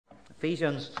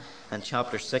Ephesians and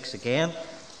chapter 6 again.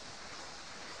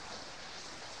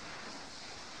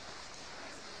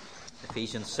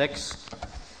 Ephesians 6.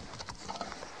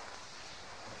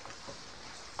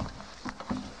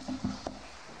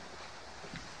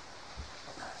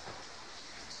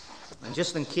 And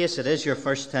just in case it is your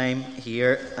first time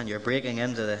here and you're breaking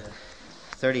into the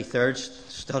 33rd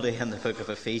study in the book of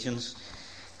Ephesians,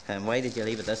 why did you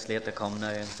leave it this late to come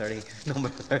now in number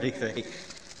 33?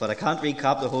 But I can't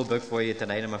recap the whole book for you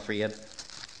tonight, I'm afraid.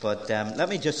 But let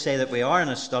me just say that we are in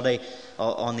a study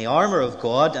on the armour of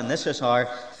God, and this is our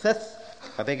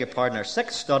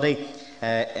sixth study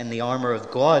in the armour of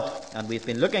God. And we've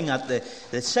been looking at the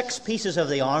 6 pieces of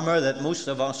the armour that most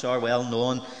of us are well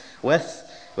known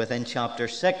within chapter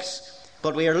 6.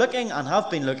 But we are looking, and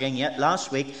have been looking yet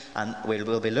last week, and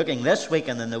we'll be looking this week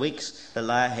and in the weeks that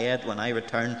lie ahead when I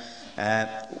return.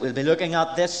 We'll be looking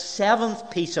at this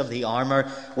 7th piece of the armour,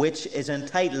 which is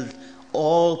entitled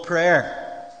All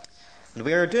Prayer. And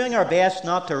we are doing our best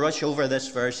not to rush over this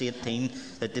verse 18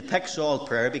 that depicts all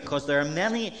prayer, because there are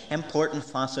many important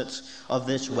facets of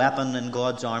this weapon in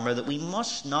God's armour that we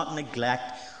must not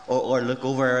neglect or look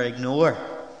over or ignore.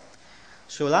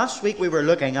 So last week we were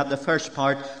looking at the first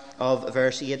part of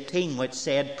verse 18, which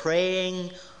said, praying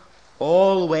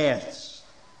always.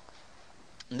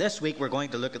 And this week we're going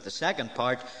to look at the second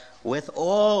part, with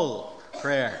all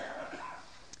prayer.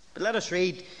 But let us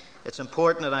read. It's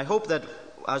important, and I hope that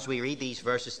as we read these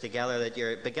verses together that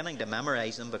you're beginning to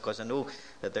memorize them, because I know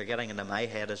that they're getting into my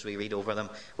head as we read over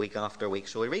them week after week.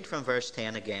 So we read from verse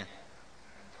 10 again.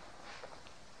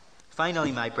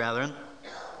 Finally, my brethren,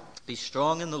 be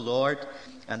strong in the Lord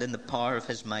and in the power of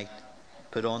his might.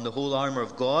 Put on the whole armour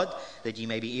of God, that ye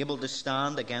may be able to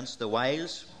stand against the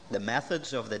wiles, the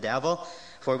methods of the devil.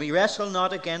 For we wrestle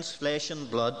not against flesh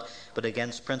and blood, but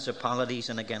against principalities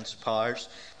and against powers,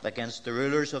 against the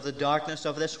rulers of the darkness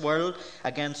of this world,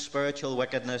 against spiritual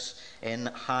wickedness in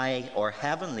high or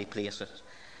heavenly places.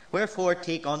 Wherefore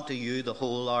take unto you the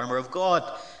whole armour of God,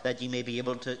 that ye may be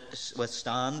able to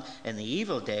withstand in the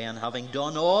evil day, and having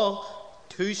done all,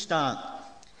 to stand.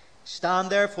 Stand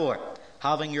therefore,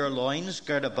 having your loins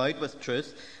girt about with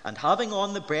truth, and having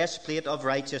on the breastplate of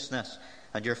righteousness,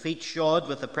 and your feet shod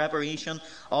with the preparation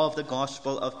of the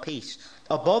gospel of peace.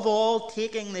 Above all,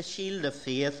 taking the shield of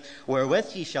faith,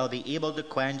 wherewith ye shall be able to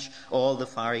quench all the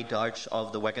fiery darts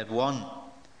of the wicked one.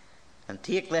 And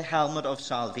take the helmet of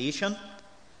salvation,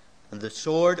 and the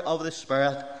sword of the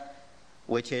Spirit,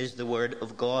 which is the word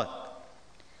of God.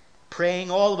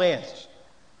 Praying always,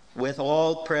 with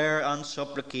all prayer and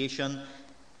supplication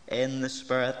in the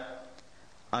Spirit,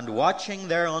 and watching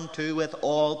thereunto with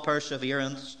all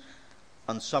perseverance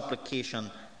and supplication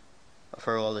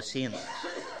for all the saints.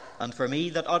 And for me,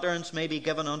 that utterance may be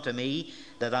given unto me,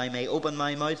 that I may open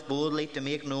my mouth boldly to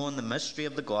make known the mystery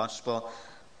of the gospel,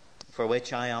 for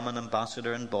which I am an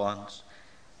ambassador in bonds,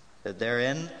 that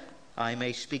therein I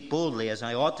may speak boldly as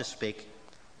I ought to speak,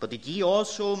 but that ye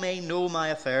also may know my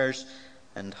affairs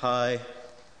and how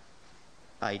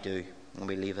I do. And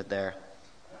we leave it there.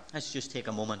 Let's just take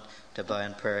a moment to bow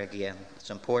in prayer again. It's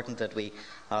important that we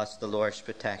ask the Lord's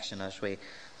protection as we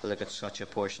look at such a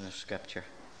portion of Scripture.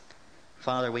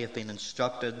 Father, we have been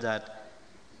instructed that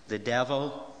the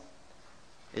devil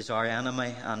is our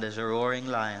enemy and is a roaring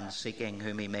lion seeking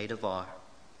whom he may devour.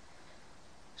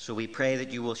 So we pray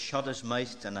that you will shut his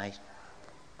mouth tonight.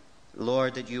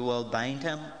 Lord, that you will bind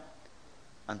him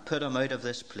and put him out of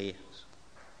this place.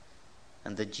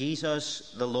 And that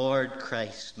Jesus, the Lord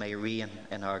Christ, may reign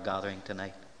in our gathering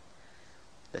tonight.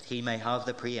 That he may have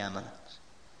the preeminence.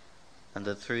 And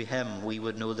that through him we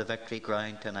would know the victory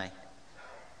ground tonight,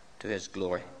 to his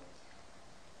glory.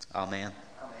 Amen.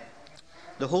 Amen.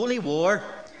 The holy war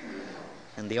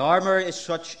and the armour is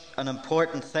such an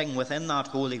important thing within that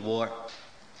holy war.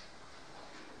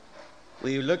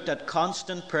 We looked at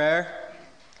constant prayer,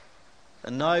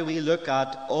 and now we look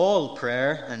at all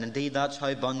prayer, and indeed that's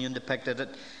how Bunyan depicted it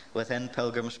within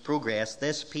Pilgrim's Progress.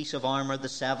 This piece of armour, the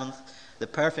 7th, the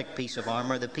perfect piece of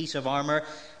armour, the piece of armour,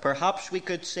 perhaps we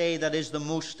could say that is the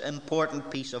most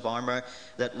important piece of armour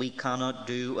that we cannot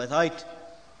do without.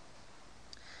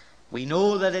 We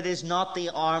know that it is not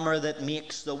the armour that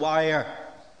makes the warrior.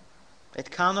 It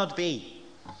cannot be.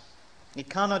 It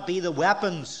cannot be the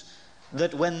weapons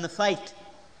that win the fight.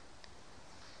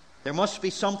 There must be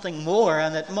something more,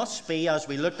 and it must be, as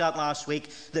we looked at last week,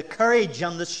 the courage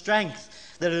and the strength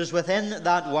that is within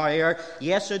that warrior,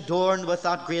 yes, adorned with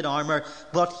that great armour,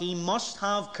 but he must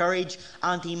have courage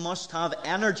and he must have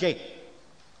energy.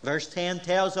 Verse 10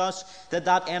 tells us that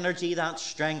that energy, that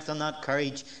strength and that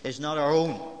courage is not our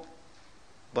own,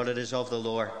 but it is of the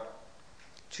Lord.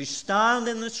 to stand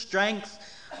in the strength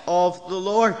of the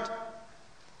Lord.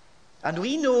 And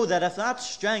we know that if that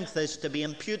strength is to be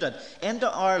imputed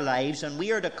into our lives, and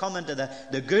we are to come into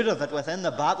the good of it within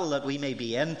the battle that we may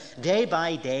be in, day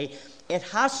by day, it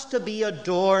has to be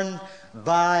adorned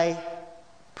by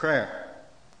prayer.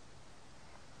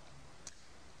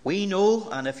 We know,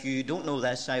 and if you don't know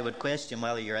this, I would question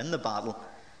whether you're in the battle,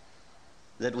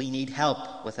 that we need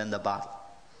help within the battle.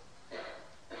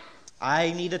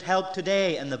 I needed help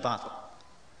today in the battle.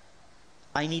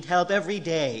 I need help every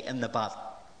day in the battle.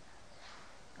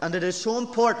 And it is so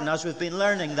important, as we've been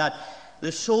learning, that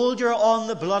the soldier on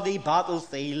the bloody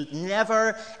battlefield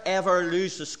never ever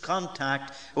loses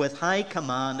contact with high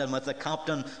command and with the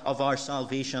captain of our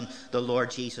salvation, the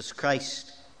Lord Jesus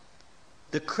Christ.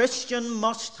 The Christian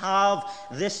must have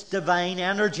this divine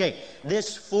energy,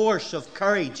 this force of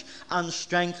courage and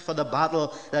strength for the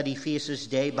battle that he faces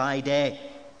day by day.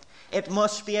 It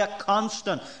must be a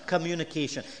constant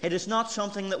communication. It is not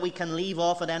something that we can leave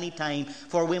off at any time,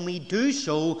 for when we do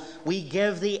so, we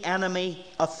give the enemy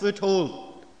a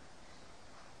foothold.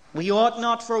 We ought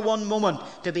not for one moment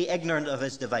to be ignorant of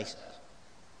his devices.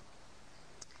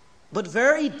 But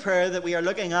varied prayer that we are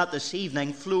looking at this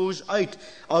evening flows out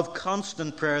of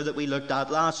constant prayer that we looked at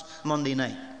last Monday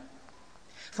night.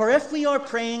 For if we are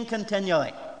praying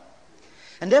continually,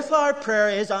 and if our prayer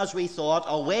is, as we thought,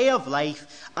 a way of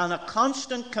life and a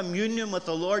constant communion with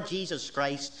the Lord Jesus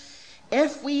Christ,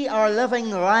 if we are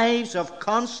living lives of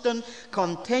constant,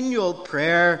 continual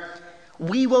prayer,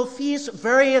 we will face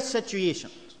various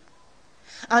situations.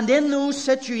 And in those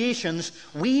situations,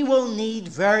 we will need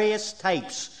various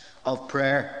types of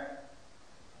prayer.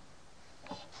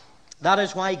 That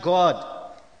is why God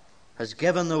has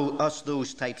given us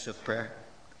those types of prayer.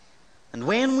 And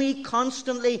when we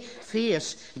constantly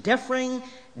face differing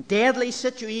deadly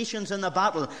situations in the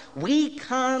battle, we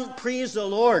can, praise the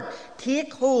Lord,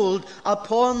 take hold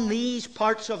upon these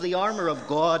parts of the armour of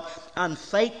God and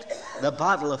fight the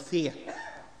battle of faith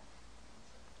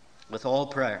with all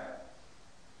prayer.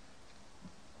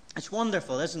 It's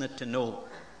wonderful, isn't it, to know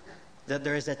that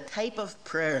there is a type of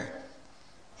prayer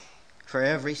for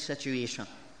every situation.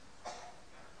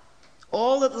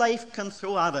 All that life can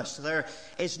throw at us, there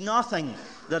is nothing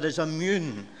that is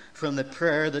immune from the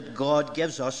prayer that God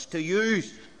gives us to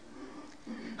use.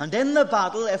 And in the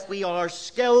battle, if we are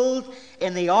skilled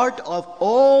in the art of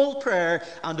all prayer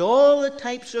and all the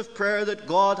types of prayer that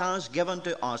God has given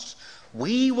to us,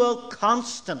 we will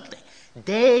constantly,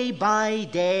 day by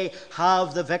day,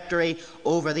 have the victory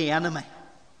over the enemy.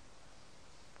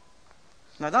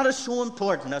 Now that is so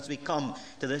important as we come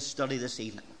to this study this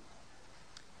evening.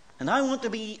 And I want to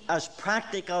be as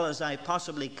practical as I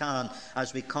possibly can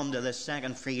as we come to this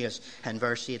second phrase in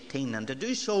verse 18. And to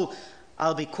do so,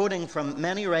 I'll be quoting from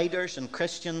many writers and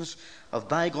Christians of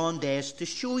bygone days to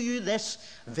show you this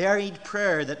varied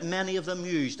prayer that many of them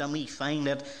used, and we find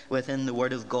it within the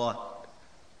Word of God.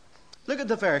 Look at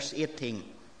the verse 18.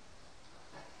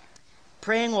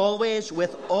 Praying always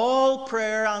with all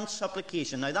prayer and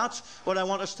supplication. Now that's what I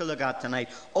want us to look at tonight.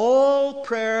 All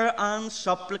prayer and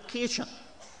supplication.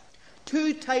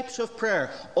 Two types of prayer.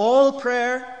 All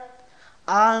prayer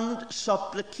and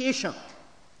supplication.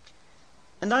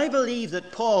 And I believe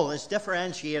that Paul is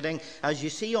differentiating, as you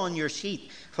see on your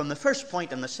sheet, from the first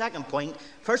point and the second point.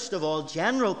 First of all,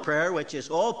 general prayer, which is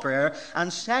all prayer.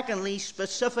 And secondly,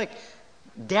 specific,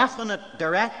 definite,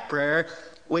 direct prayer,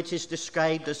 which is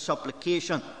described as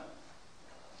supplication.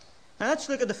 Now let's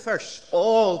look at the first,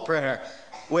 all prayer,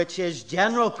 which is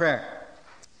general prayer.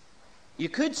 You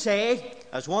could say,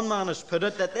 as one man has put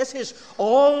it, that this is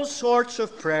all sorts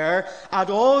of prayer at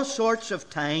all sorts of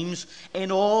times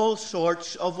in all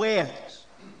sorts of ways.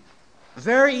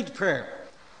 Varied prayer,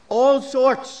 all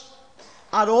sorts,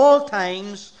 at all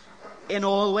times, in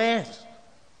all ways.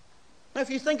 Now if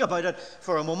you think about it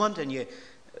for a moment and you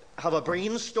have a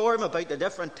brainstorm about the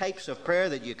different types of prayer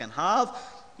that you can have,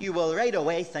 you will right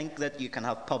away think that you can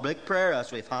have public prayer,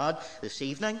 as we've had this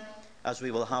evening, as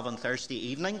we will have on Thursday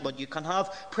evening, but you can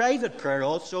have private prayer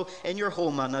also in your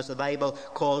home, and as the Bible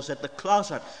calls it, the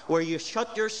closet, where you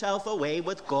shut yourself away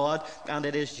with God, and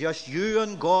it is just you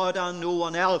and God and no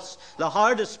one else, the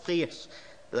hardest place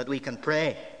that we can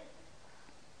pray.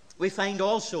 We find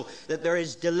also that there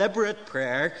is deliberate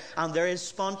prayer and there is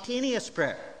spontaneous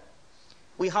prayer.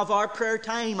 We have our prayer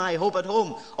time, I hope at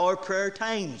home, our prayer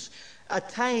times. A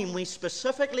time we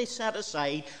specifically set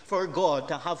aside for God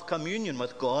to have communion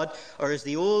with God, or as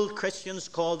the old Christians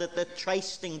called it, the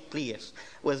trysting place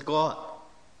with God.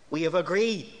 We have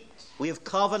agreed, we have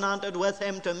covenanted with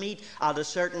Him to meet at a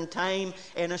certain time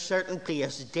in a certain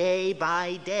place, day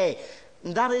by day.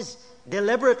 And that is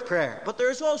deliberate prayer. But there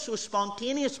is also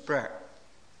spontaneous prayer.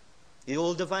 The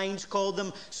old divines called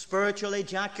them spiritual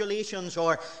ejaculations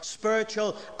or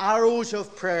spiritual arrows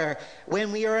of prayer.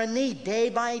 When we are in need, day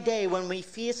by day, when we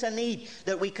face a need,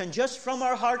 that we can just from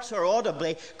our hearts or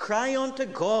audibly cry unto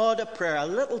God a prayer, a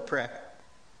little prayer,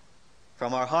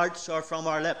 from our hearts or from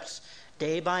our lips,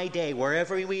 day by day,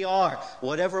 wherever we are,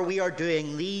 whatever we are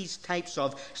doing. These types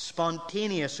of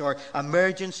spontaneous or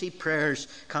emergency prayers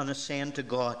can ascend to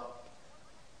God.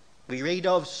 We read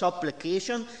of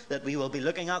supplication that we will be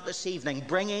looking at this evening,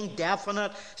 bringing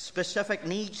definite, specific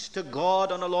needs to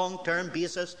God on a long-term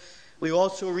basis. We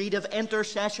also read of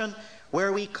intercession,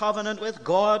 where we covenant with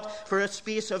God for a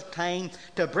space of time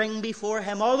to bring before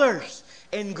Him others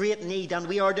in great need. And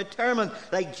we are determined,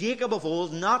 like Jacob of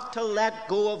old, not to let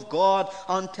go of God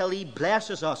until He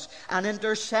blesses us, an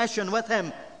intercession with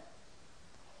Him.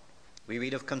 We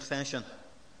read of confession,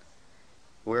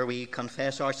 where we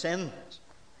confess our sins.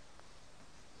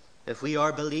 If we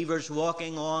are believers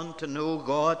walking on to know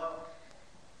God,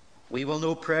 we will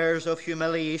know prayers of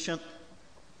humiliation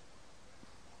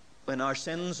when our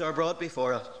sins are brought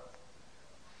before us,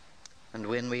 and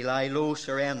when we lie low,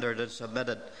 surrendered and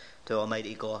submitted to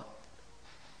Almighty God.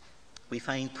 We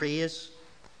find praise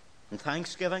and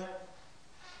thanksgiving.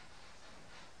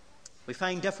 We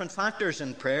find different factors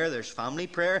in prayer. There's family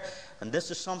prayer, and this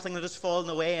is something that has fallen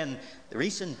away in the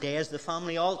recent days, the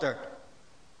family altar,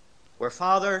 where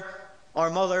father or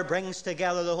mother brings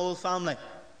together the whole family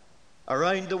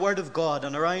around the Word of God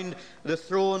and around the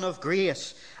throne of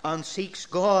grace and seeks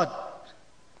God.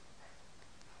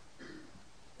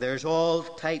 There's all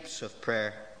types of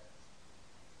prayer.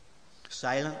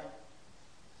 Silent,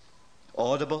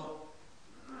 audible,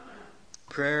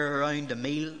 prayer around a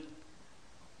meal,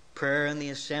 prayer in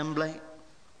the assembly,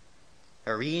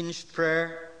 arranged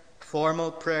prayer,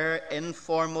 formal prayer,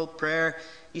 informal prayer.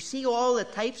 You see all the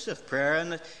types of prayer,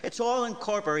 and it's all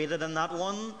incorporated in that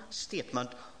one statement,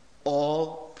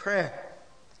 all prayer.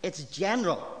 It's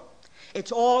general.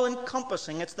 It's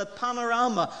all-encompassing. It's the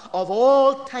panorama of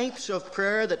all types of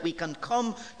prayer that we can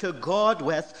come to God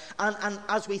with. And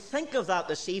as we think of that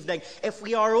this evening, if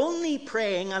we are only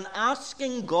praying and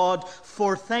asking God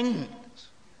for things,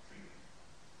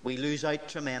 we lose out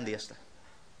tremendously.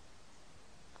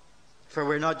 For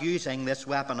we're not using this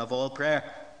weapon of all prayer.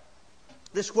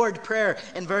 This word prayer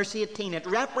in verse 18, it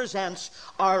represents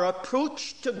our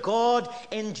approach to God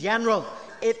in general.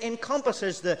 It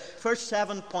encompasses the first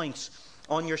 7 points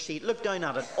on your sheet. Look down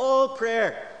at it. All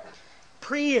prayer,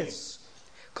 praise,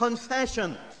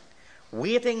 confession,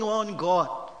 waiting on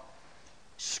God,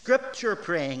 scripture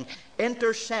praying,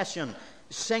 intercession,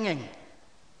 singing,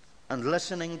 and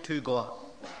listening to God.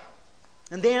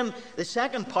 And then the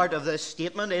second part of this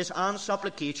statement is and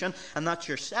supplication, and that's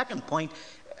your second point.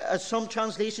 As some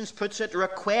translations puts it,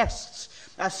 requests,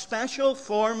 a special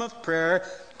form of prayer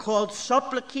called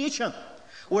supplication,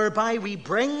 whereby we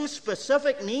bring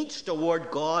specific needs toward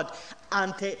God,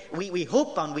 and we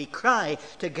hope and we cry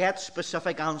to get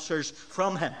specific answers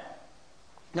from Him.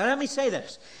 Now let me say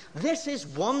this. This is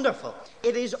wonderful.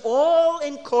 It is all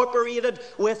incorporated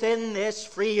within this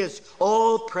phrase,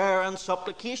 all prayer and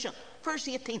supplication. Verse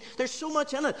 18, there's so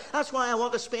much in it. That's why I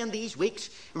want to spend these weeks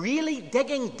really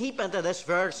digging deep into this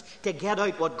verse to get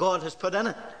out what God has put in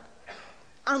it.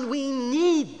 And we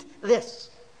need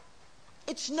this.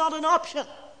 It's not an option.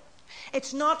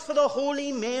 It's not for the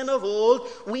holy men of old.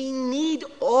 We need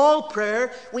all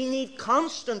prayer. We need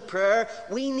constant prayer.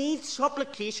 We need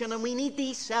supplication. And we need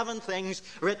these 7 things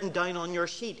written down on your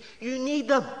sheet. You need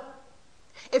them.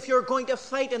 If you're going to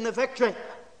fight in the victory,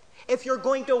 if you're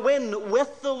going to win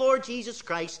with the Lord Jesus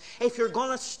Christ, if you're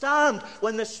going to stand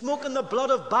when the smoke and the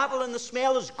blood of battle and the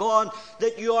smell is gone,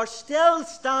 that you are still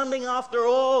standing after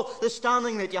all the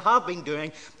standing that you have been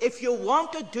doing, if you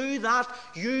want to do that,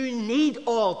 you need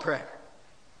all prayer.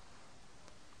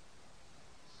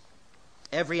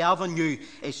 Every avenue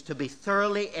is to be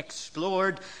thoroughly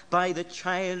explored by the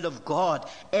child of God.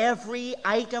 Every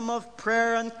item of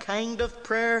prayer and kind of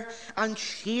prayer and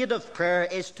shade of prayer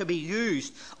is to be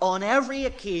used on every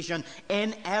occasion,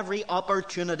 in every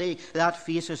opportunity that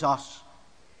faces us.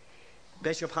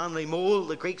 Bishop Hanley Moule,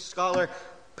 the Greek scholar,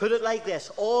 put it like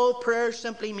this. All prayer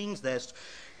simply means this: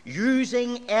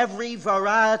 using every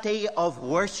variety of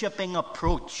worshipping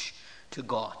approach to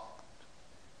God.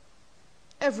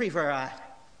 Every variety.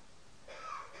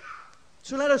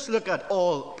 So let us look at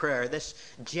all prayer, this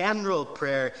general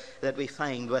prayer that we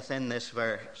find within this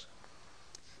verse.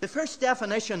 The first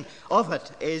definition of it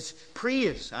is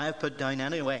praise. I have put down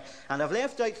anyway, and I've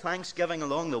left out thanksgiving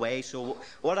along the way, so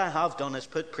what I have done is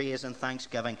put praise and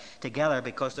thanksgiving together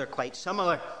because they're quite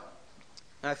similar.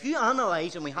 Now, if you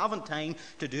analyse, and we haven't time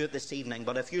to do it this evening,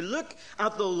 but if you look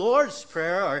at the Lord's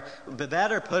Prayer, or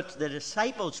better put, the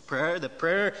disciples' prayer, the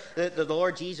prayer that the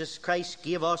Lord Jesus Christ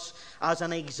gave us as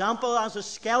an example, as a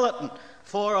skeleton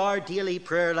for our daily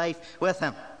prayer life with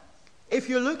Him. If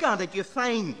you look at it, you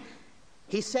find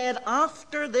He said,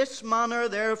 "After this manner,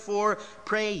 therefore,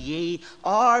 pray ye,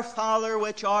 Our Father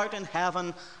which art in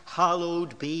heaven,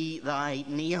 hallowed be thy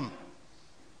name."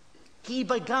 He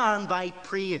began by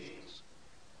praise.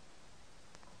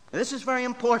 This is very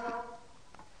important.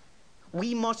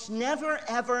 We must never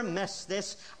ever miss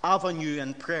this avenue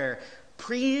in prayer.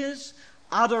 Praise,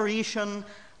 adoration,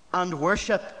 and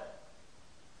worship.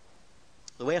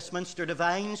 The Westminster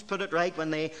Divines put it right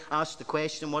when they asked the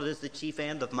question, what is the chief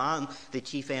end of man? The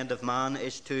chief end of man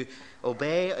is to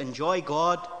obey, enjoy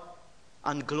God,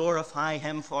 and glorify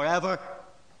Him forever.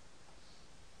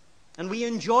 And we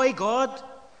enjoy God,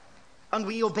 and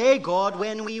we obey God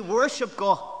when we worship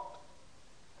God.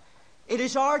 It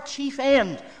is our chief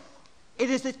end. It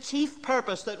is the chief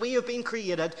purpose that we have been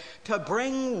created, to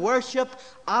bring worship,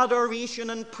 adoration,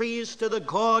 and praise to the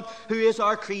God who is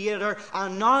our Creator,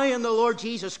 and now in the Lord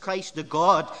Jesus Christ, the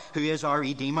God who is our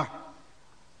Redeemer.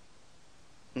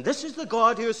 And this is the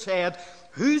God who has said,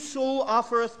 "Whoso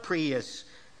offereth praise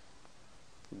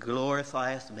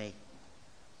glorifieth me."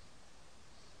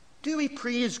 Do we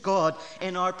praise God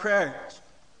in our prayers?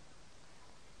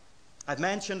 I've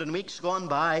mentioned in weeks gone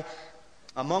by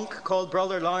a monk called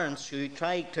Brother Lawrence, who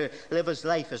tried to live his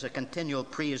life as a continual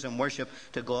praise and worship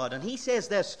to God. And he says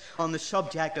this on the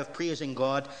subject of praising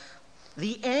God: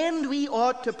 the end we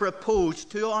ought to propose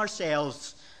to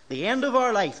ourselves, the end of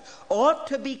our life, ought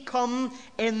to become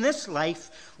in this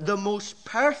life the most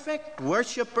perfect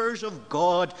worshippers of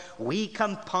God we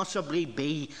can possibly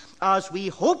be, as we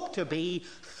hope to be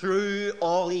through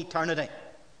all eternity.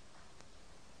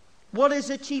 What is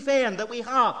the chief end that we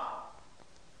have?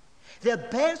 The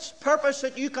best purpose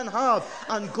that you can have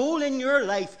and goal in your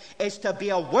life is to be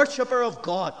a worshipper of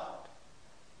God.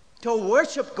 To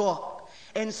worship God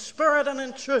in spirit and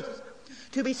in truth.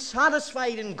 To be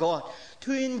satisfied in God.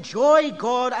 To enjoy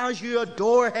God as you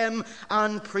adore Him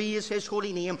and praise His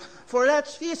holy name. For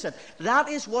let's face it, that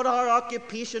is what our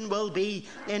occupation will be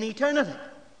in eternity.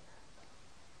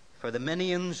 For the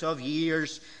millions of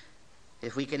years,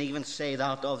 if we can even say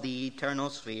that, of the eternal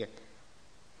sphere,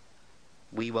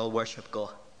 we will worship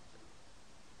God.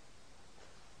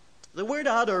 The word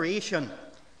adoration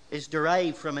is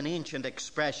derived from an ancient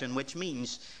expression which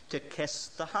means to kiss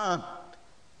the hand.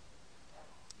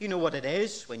 You know what it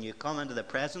is when you come into the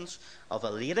presence of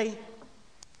a lady,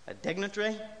 a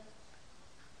dignitary,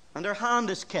 and her hand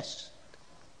is kissed.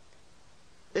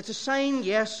 It's a sign,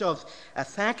 yes, of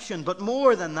affection, but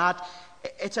more than that,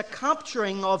 it's a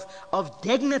capturing of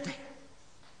dignity.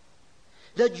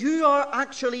 That you are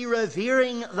actually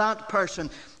revering that person.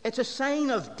 It's a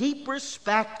sign of deep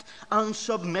respect and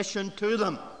submission to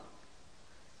them.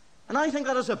 And I think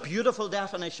that is a beautiful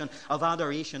definition of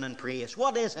adoration and praise.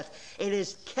 What is it? It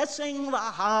is kissing the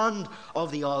hand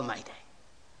of the Almighty.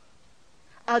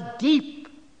 A deep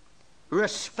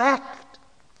respect,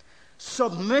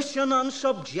 submission and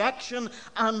subjection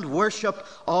and worship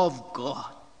of God.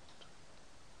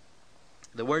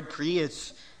 The word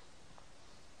praise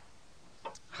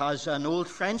has an old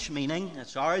French meaning.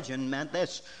 Its origin meant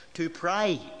this: to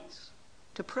prize.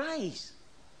 To prize.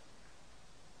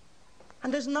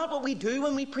 And isn't that what we do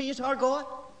when we praise our God?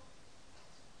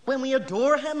 When we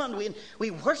adore Him and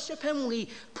we worship Him, we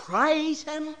prize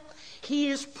Him. He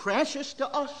is precious to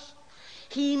us.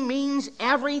 He means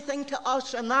everything to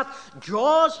us, and that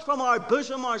draws from our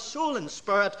bosom, our soul and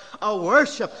spirit, a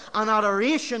worship and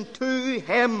adoration to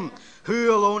Him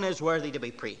who alone is worthy to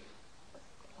be praised.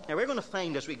 Now we're going to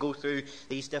find, as we go through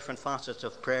these different facets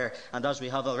of prayer, and as we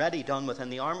have already done within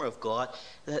the armour of God,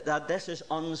 that this is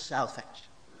unselfish.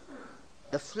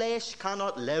 The flesh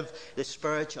cannot live the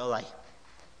spiritual life.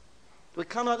 We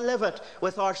cannot live it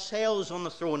with ourselves on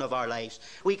the throne of our lives.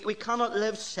 We cannot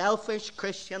live selfish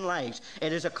Christian lives.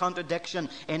 It is a contradiction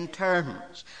in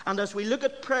terms. And as we look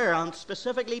at prayer, and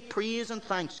specifically praise and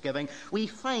thanksgiving, we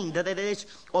find that it is,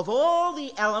 of all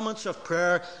the elements of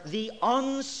prayer, the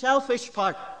unselfish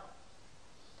part.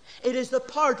 It is the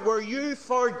part where you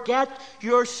forget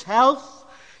yourself,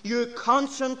 you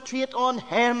concentrate on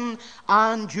Him,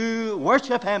 and you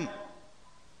worship Him.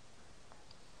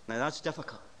 Now that's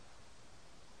difficult.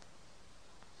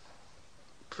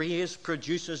 Praise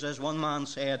produces, as one man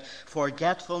said,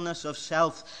 forgetfulness of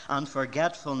self, and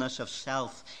forgetfulness of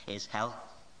self is health.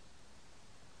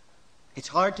 It's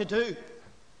hard to do.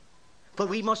 But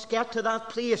we must get to that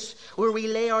place where we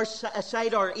lay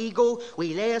aside our ego,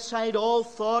 we lay aside all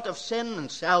thought of sin and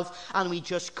self, and we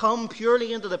just come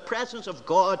purely into the presence of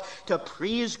God to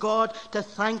praise God, to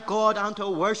thank God, and to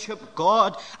worship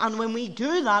God. And when we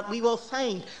do that, we will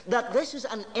find that this is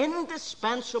an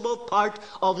indispensable part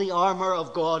of the armor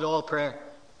of God, all prayer.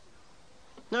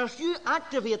 Now, if you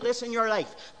activate this in your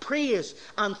life, praise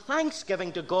and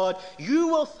thanksgiving to God, you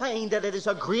will find that it is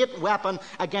a great weapon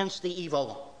against the evil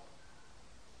one.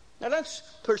 Now let's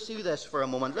pursue this for a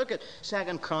moment. Look at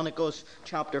 2 Chronicles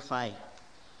chapter 5.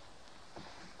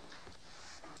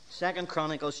 2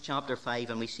 Chronicles chapter 5,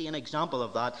 and we see an example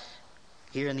of that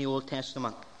here in the Old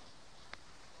Testament.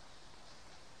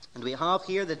 And we have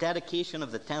here the dedication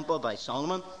of the temple by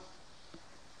Solomon.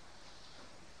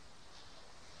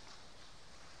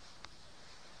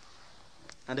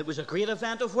 And it was a great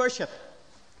event of worship.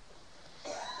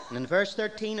 And in verse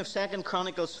 13 of 2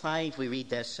 Chronicles 5 we read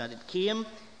this: "And it came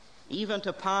even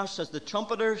to pass, as the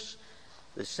trumpeters,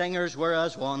 the singers were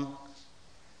as one,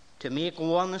 to make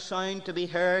one sound to be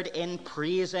heard in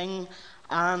praising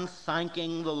and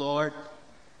thanking the Lord.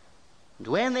 And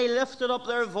when they lifted up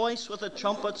their voice with the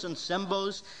trumpets and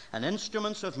cymbals and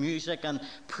instruments of music, and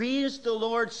praised the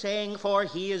Lord, saying, For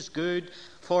he is good,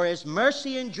 for his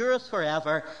mercy endureth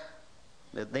forever,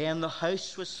 that then the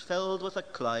house was filled with a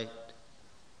cloud,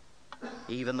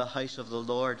 even the house of the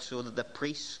Lord, so that the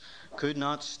priests could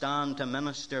not stand to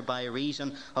minister by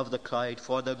reason of the cloud,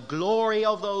 for the glory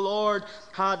of the Lord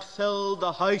had filled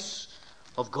the house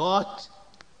of God."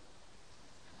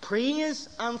 Praise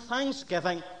and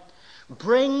thanksgiving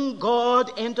bring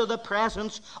God into the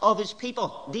presence of his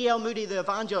people. D.L. Moody, the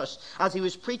evangelist, as he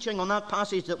was preaching on that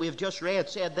passage that we've just read,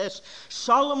 said this: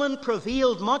 "Solomon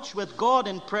prevailed much with God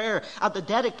in prayer at the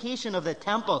dedication of the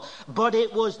temple, but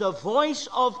it was the voice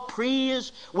of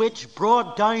praise which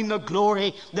brought down the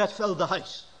glory that filled the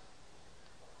house."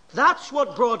 That's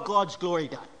what brought God's glory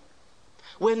down.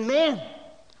 When men,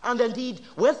 and indeed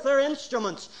with their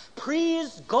instruments,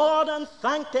 praised God and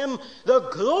thanked him, the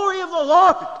glory of the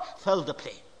Lord filled the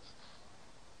place.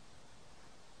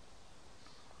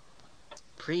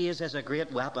 Praise is a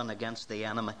great weapon against the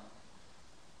enemy.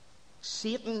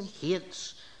 Satan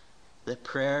hates the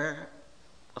prayer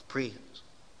of praise.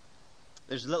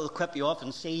 There's a little quip you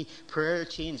often see: prayer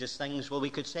changes things. Well, we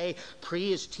could say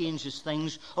praise changes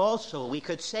things also. We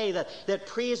could say that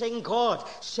praising God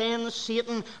sends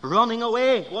Satan running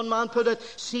away. One man put it: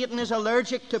 Satan is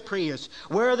allergic to praise.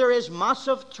 Where there is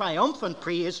massive, triumphant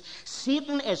praise,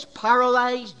 Satan is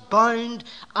paralyzed, bound,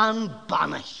 and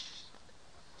banished.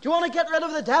 Do you want to get rid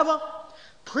of the devil?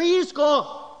 Praise God.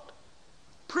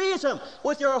 Praise him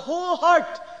with your whole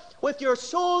heart, with your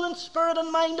soul and spirit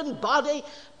and mind and body.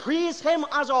 Praise him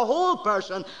as a whole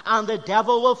person, and the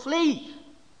devil will flee.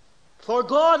 For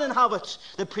God inhabits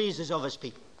the praises of his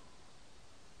people.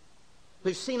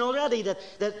 We've seen already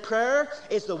that prayer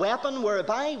is the weapon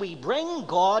whereby we bring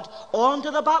God onto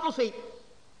the battlefield.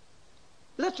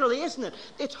 Literally, isn't it?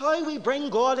 It's how we bring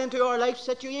God into our life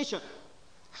situation.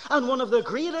 And one of the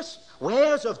greatest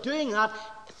ways of doing that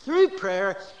through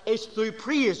prayer is through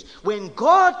praise. When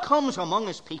God comes among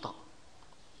his people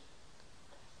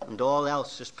and all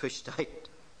else is pushed out. It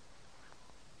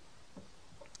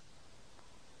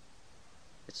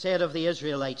said of the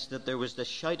Israelites that there was the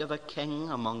shout of a king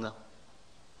among them.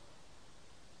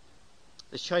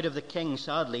 The shout of the king,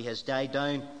 sadly, has died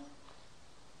down.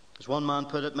 As one man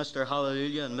put it, Mr.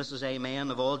 Hallelujah and Mrs. Amen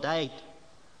have all died.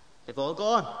 They've all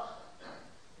gone.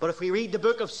 But if we read the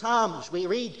book of Psalms, we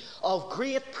read of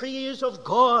great praise of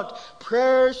God,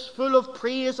 prayers full of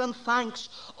praise and thanks,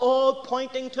 all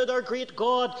pointing to their great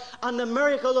God. And the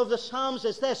miracle of the Psalms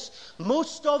is this: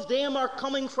 most of them are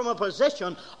coming from a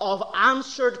position of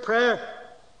answered prayer.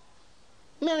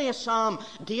 Many a psalm,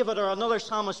 David or another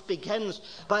psalmist begins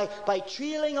by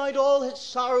trailing out all his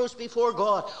sorrows before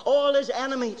God, all his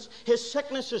enemies, his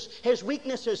sicknesses, his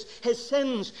weaknesses, his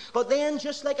sins. But then,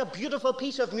 just like a beautiful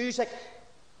piece of music,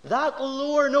 that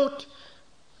lower note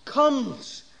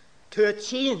comes to a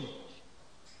change.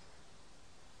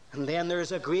 And then there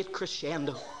is a great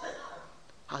crescendo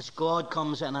as God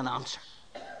comes in and answers.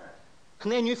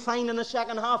 And then you find in the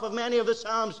second half of many of the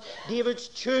Psalms, David's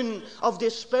tune of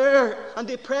despair and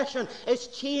depression is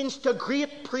changed to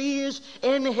great praise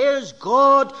in his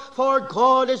God, for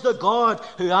God is the God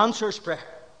who answers prayer.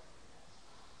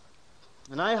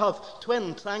 And I have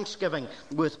twinned thanksgiving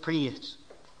with praise.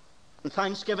 And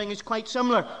thanksgiving is quite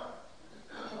similar.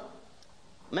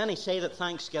 Many say that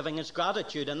thanksgiving is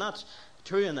gratitude, and that's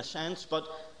true in a sense, but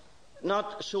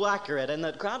not so accurate, in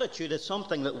that gratitude is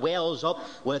something that wells up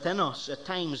within us, at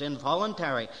times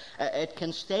involuntary. It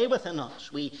can stay within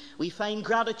us. We find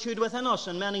gratitude within us,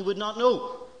 and many would not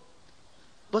know.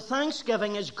 But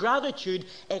thanksgiving is gratitude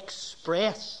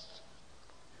expressed.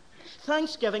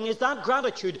 Thanksgiving is that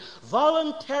gratitude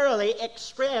voluntarily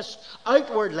expressed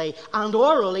outwardly and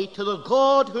orally to the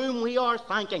God whom we are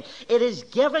thanking. It is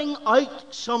giving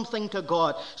out something to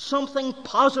God, something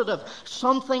positive,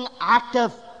 something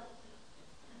active.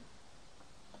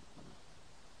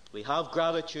 We have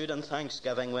gratitude and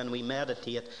thanksgiving when we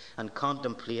meditate and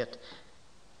contemplate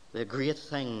the great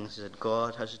things that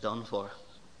God has done for us.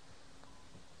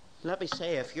 Let me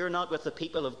say, if you're not with the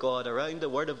people of God, around the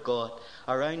Word of God,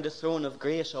 around the throne of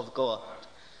grace of God,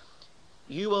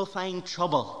 you will find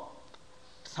trouble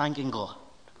thanking God.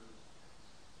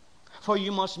 For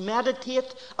you must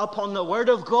meditate upon the Word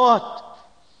of God.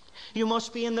 You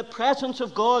must be in the presence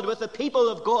of God with the people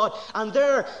of God. And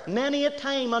there, many a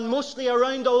time, and mostly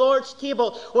around the Lord's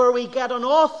table, where we get an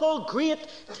awful, great,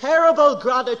 terrible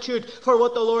gratitude for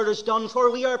what the Lord has done. For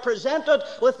we are presented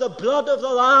with the blood of the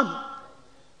Lamb.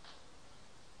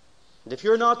 And if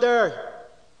you're not there,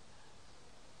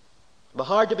 it'll be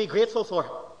hard to be grateful for.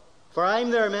 For I'm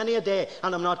there many a day,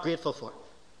 and I'm not grateful for.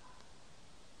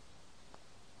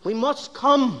 We must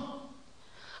come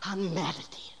and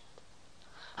meditate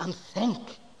and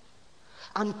think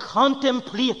and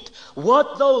contemplate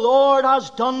what the Lord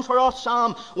has done for us.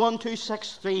 Psalm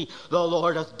 126:3. The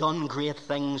Lord hath done great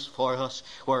things for us,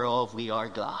 whereof we are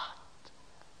glad.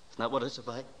 Isn't that what it's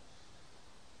about?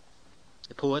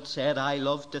 The poet said, I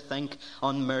love to think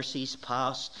on mercies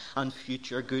past and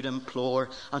future good implore,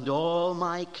 and all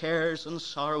my cares and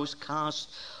sorrows cast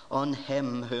on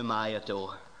him whom I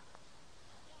adore.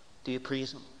 Do you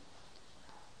praise him?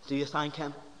 Do you thank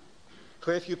him?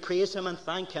 For if you praise him and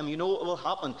thank him, you know what will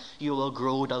happen? You will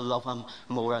grow to love him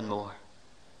more and more.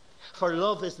 For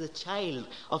love is the child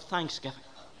of thanksgiving.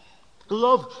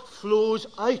 Love flows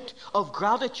out of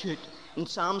gratitude. In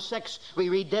Psalm 6 we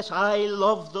read this, I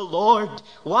love the Lord.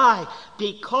 Why?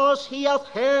 Because he hath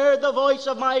heard the voice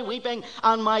of my weeping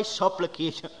and my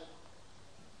supplication.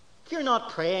 If you're not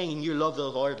praying, you love the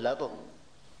Lord little.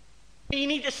 You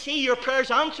need to see your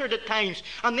prayers answered at times,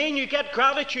 and then you get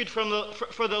gratitude for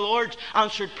the Lord's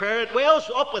answered prayer. It wells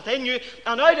up within you,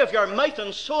 and out of your mouth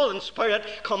and soul and spirit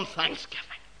come thanksgiving.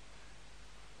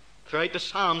 Throughout the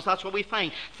Psalms, that's what we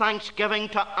find. Thanksgiving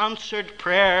to answered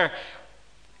prayer.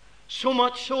 So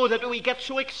much so that we get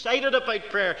so excited about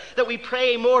prayer that we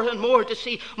pray more and more to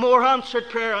see more answered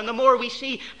prayer. And the more we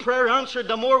see prayer answered,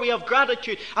 the more we have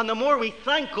gratitude, and the more we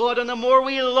thank God, and the more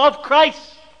we love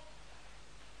Christ.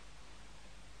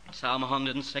 Psalm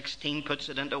 116 puts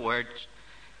it into words.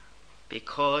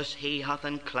 Because he hath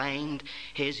inclined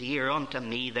his ear unto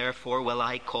me, therefore will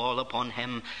I call upon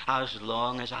him as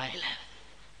long as I live.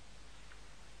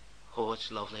 Oh,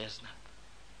 it's lovely, isn't it?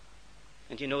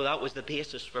 And you know, that was the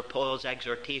basis for Paul's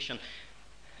exhortation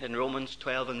in Romans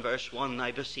 12 and verse 1.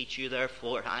 I beseech you,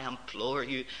 therefore, I implore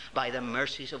you by the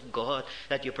mercies of God,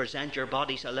 that you present your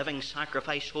bodies a living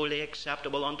sacrifice, wholly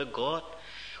acceptable unto God.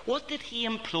 What did he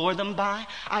implore them by?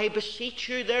 I beseech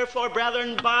you, therefore,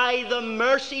 brethren, by the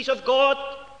mercies of God.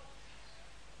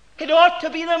 It ought to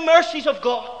be the mercies of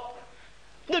God.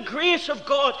 The grace of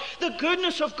God, the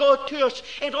goodness of God to us.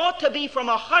 It ought to be from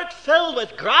a heart filled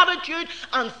with gratitude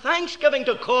and thanksgiving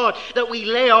to God that we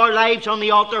lay our lives on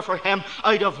the altar for him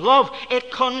out of love.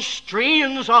 It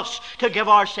constrains us to give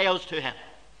ourselves to him.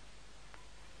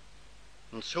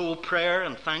 And so prayer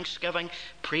and thanksgiving,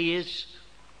 praise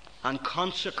and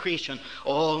consecration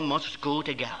all must go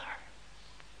together.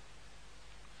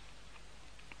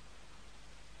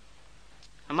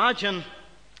 Imagine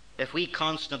if we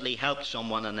constantly helped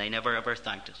someone and they never ever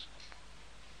thanked us.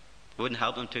 It wouldn't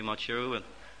help them too much, sure would.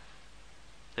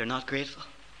 They're not grateful.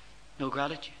 No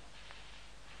gratitude.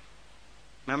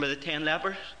 Remember the 10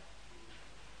 lepers?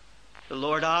 The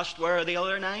Lord asked, where are the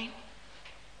other 9?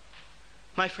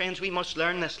 My friends, we must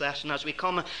learn this lesson as we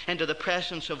come into the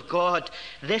presence of God.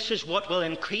 This is what will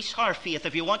increase our faith.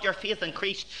 If you want your faith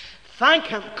increased, thank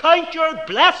him. Count your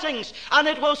blessings, and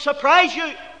it will surprise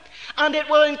you. And it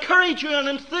will encourage you and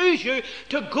enthuse you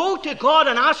to go to God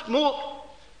and ask more.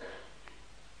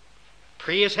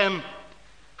 Praise him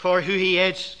for who he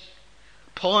is.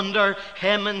 Ponder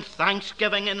him in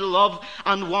thanksgiving and love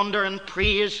and wonder and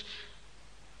praise.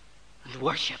 And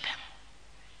worship him.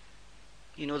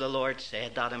 You know, the Lord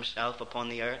said that himself upon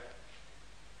the earth.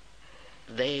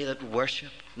 They that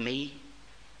worship me.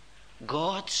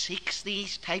 God seeks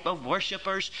these type of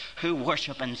worshippers who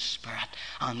worship in spirit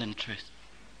and in truth.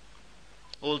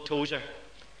 Old Tozer,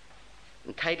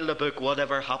 entitled a book,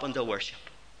 Whatever Happened to Worship.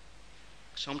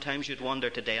 Sometimes you'd wonder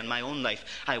today in my own life,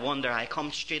 I wonder, I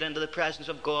come straight into the presence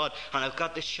of God and I've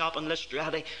got the shopping list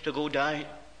ready to go down.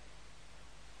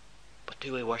 But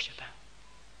do we worship Him?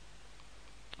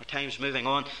 Our time's moving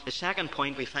on. The second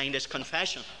point we find is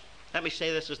confession. Let me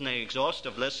say this isn't an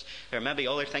exhaustive list. There may be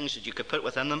other things that you could put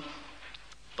within them.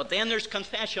 But then there's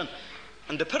confession.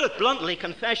 And to put it bluntly,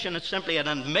 confession is simply an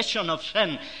admission of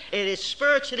sin. It is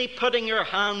spiritually putting your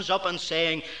hands up and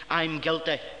saying, I'm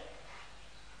guilty.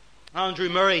 Andrew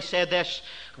Murray said this,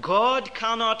 God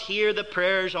cannot hear the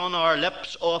prayers on our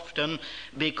lips often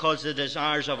because the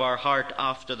desires of our heart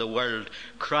after the world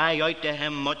cry out to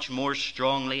Him much more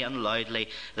strongly and loudly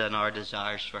than our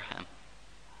desires for Him.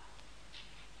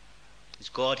 Is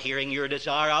God hearing your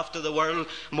desire after the world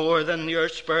more than your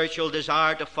spiritual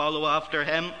desire to follow after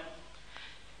Him?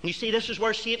 You see, this is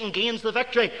where Satan gains the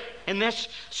victory in this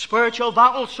spiritual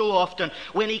battle so often.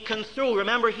 When he can throw,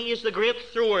 remember, he is the great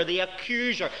thrower, the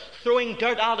accuser, throwing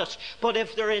dirt at us. But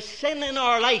if there is sin in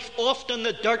our life, often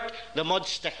the dirt, the mud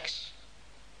sticks.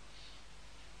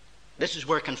 This is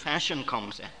where confession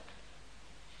comes in.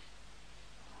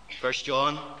 1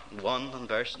 John 1 and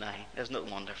verse 9. Isn't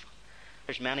it wonderful?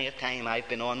 There's many a time I've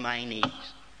been on my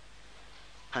knees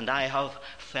and I have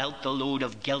felt the load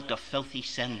of guilt of filthy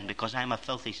sin, because I'm a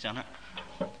filthy sinner.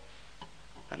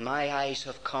 And my eyes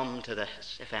have come to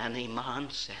this: if any man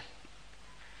sin,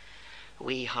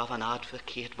 we have an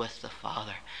advocate with the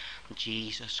Father,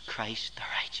 Jesus Christ the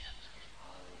righteous.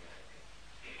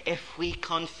 If we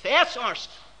confess our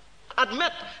sin,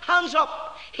 admit, hands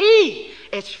up, He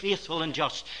is faithful and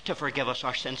just to forgive us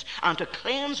our sins and to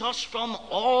cleanse us from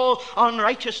all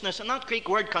unrighteousness. And that Greek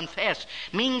word confess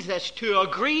means this: to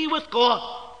agree with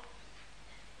God.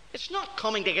 It's not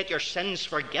coming to get your sins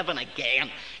forgiven again.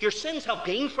 Your sins have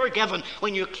been forgiven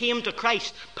when you came to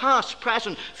Christ. Past,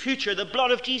 present, future. The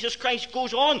blood of Jesus Christ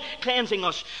goes on cleansing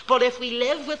us. But if we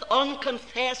live with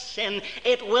unconfessed sin,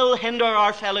 it will hinder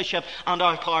our fellowship and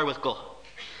our power with God.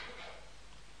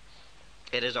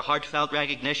 It is a heartfelt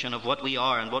recognition of what we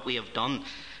are and what we have done.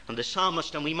 And the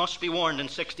psalmist, and we must be warned, in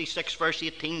 66 verse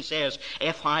 18 says,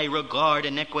 if I regard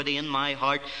iniquity in my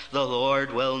heart, the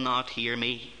Lord will not hear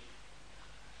me.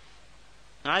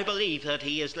 And I believe that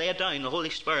He has laid down, the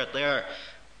Holy Spirit there,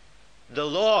 the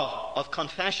law of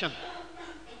confession.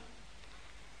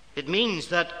 It means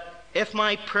that if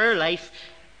my prayer life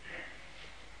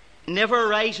never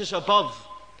rises above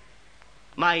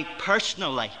my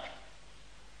personal life,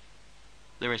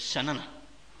 there is sin in it.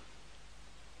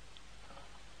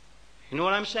 You know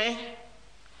what I'm saying?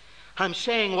 I'm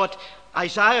saying what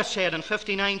Isaiah said in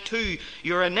 59:2.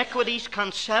 Your iniquities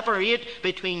can separate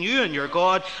between you and your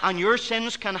God, and your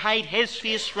sins can hide His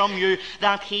face from you,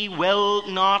 that He will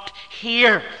not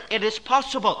hear. It is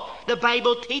possible. The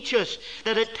Bible teaches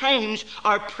that at times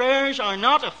our prayers are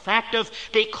not effective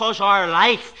because our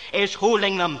life is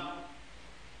holding them.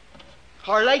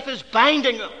 Our life is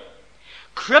binding them,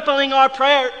 crippling our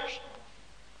prayers.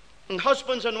 And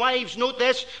husbands and wives, note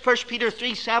this, 1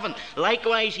 Pt33 7.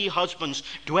 Likewise, ye husbands,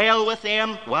 dwell with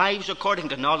them, wives according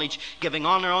to knowledge, giving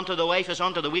honour unto the wife as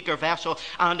unto the weaker vessel,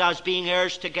 and as being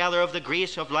heirs together of the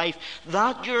grace of life,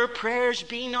 that your prayers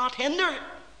be not hindered.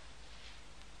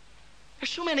 There's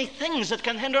so many things that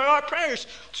can hinder our prayers,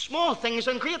 small things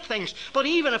and great things. But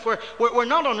even if we're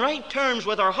not on right terms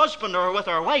with our husband or with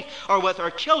our wife or with our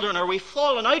children, or we've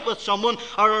fallen out with someone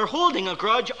or are holding a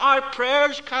grudge, our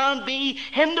prayers can be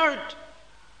hindered.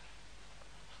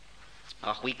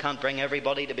 We can't bring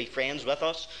everybody to be friends with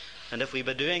us. And if we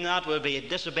be doing that, we'll be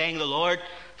disobeying the Lord.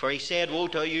 For He said, woe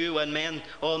to you when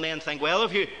all men think well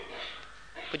of you.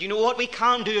 But you know what we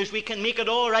can do is we can make it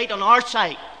all right on our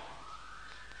side.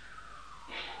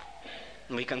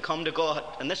 And we can come to God,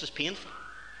 and this is painful.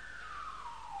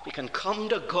 We can come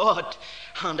to God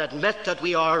and admit that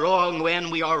we are wrong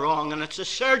when we are wrong. And it's the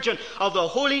surgeon of the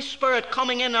Holy Spirit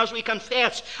coming in as we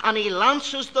confess. And He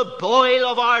lances the boil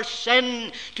of our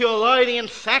sin to allow the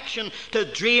infection to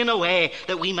drain away,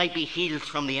 that we might be healed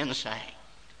from the inside.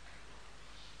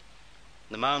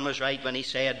 The man was right when he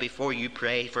said, before you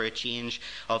pray for a change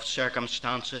of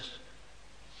circumstances,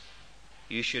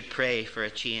 you should pray for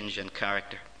a change in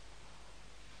character.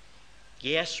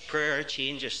 Yes, prayer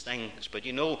changes things, but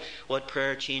you know what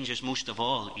prayer changes most of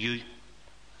all? You.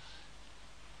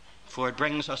 For it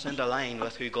brings us into line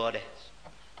with who God is.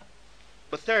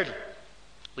 But thirdly,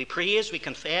 we praise, we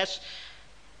confess,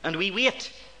 and we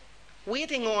wait.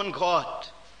 Waiting on God.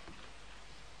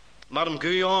 Madame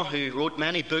Guyon, who wrote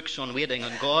many books on waiting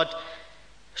on God,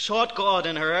 sought God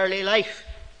in her early life.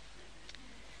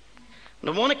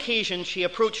 And on one occasion she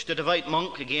approached a devout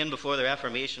monk, again before the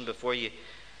Reformation, before you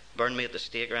burn me at the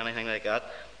stake or anything like that.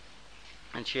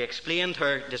 And she explained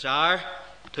her desire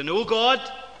to know God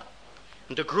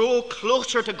and to grow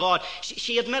closer to God.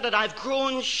 She admitted, I've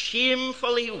grown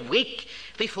shamefully weak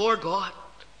before God.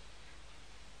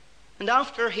 And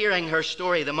after hearing her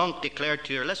story, the monk declared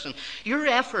to her, listen, your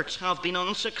efforts have been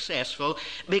unsuccessful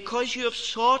because you have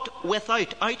sought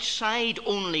without, outside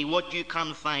only, what you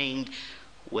can find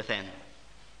within.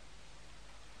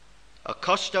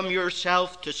 Accustom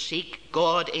yourself to seek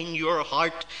God in your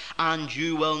heart, and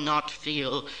you will not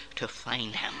fail to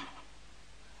find him.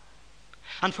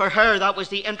 And for her, that was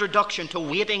the introduction to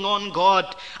waiting on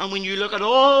God. And when you look at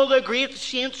all the great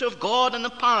saints of God in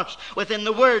the past, within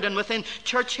the Word and within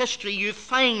church history, you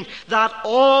find that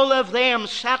all of them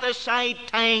set aside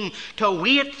time to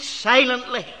wait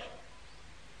silently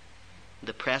in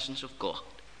the presence of God.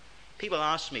 People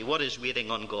ask me, what is waiting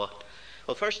on God?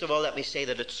 Well, first of all, let me say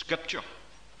that it's Scripture.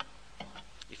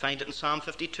 You find it in Psalm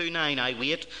 52:9, I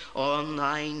wait on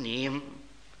thy name.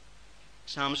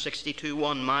 Psalm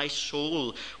 62:1, my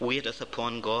soul waiteth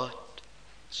upon God.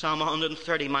 Psalm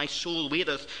 130, my soul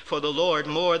waiteth for the Lord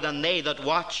more than they that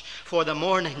watch for the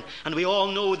morning. And we all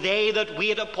know they that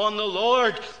wait upon the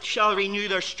Lord shall renew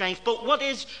their strength. But what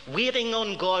is waiting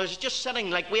on God? Is it just sitting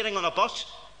like waiting on a bus?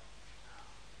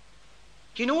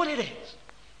 Do you know what it is?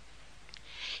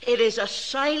 It is a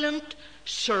silent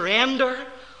surrender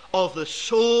of the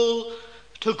soul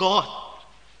to God.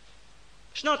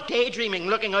 It's not daydreaming,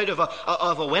 looking out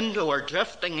of a window or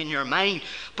drifting in your mind,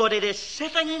 but it is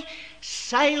sitting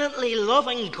silently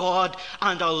loving God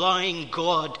and allowing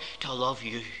God to love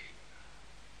you.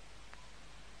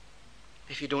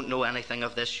 If you don't know anything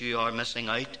of this, you are missing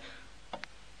out.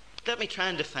 Let me try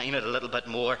and define it a little bit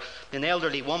more. An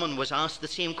elderly woman was asked the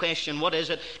same question, what is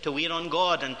it to wait on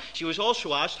God? And she was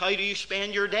also asked, how do you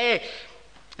spend your day?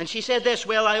 And she said this,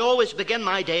 well, I always begin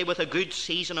my day with a good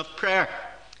season of prayer.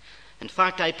 In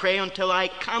fact, I pray until I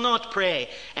cannot pray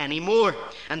anymore.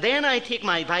 And then I take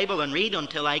my Bible and read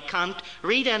until I can't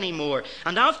read anymore.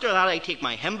 And after that, I take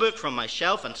my hymn book from my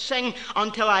shelf and sing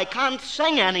until I can't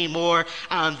sing anymore.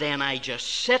 And then I just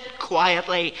sit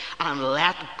quietly and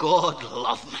let God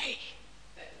love me.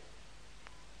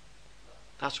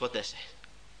 That's what this is.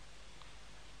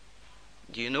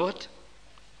 Do you know it?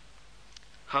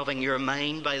 Having your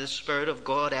mind by the Spirit of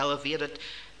God elevated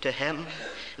to him,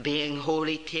 being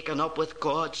wholly taken up with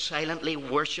God, silently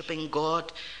worshipping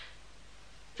God.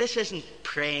 This isn't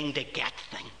praying to get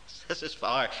things. This is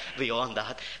far beyond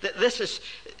that. This is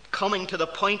coming to the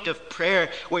point of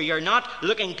prayer where you're not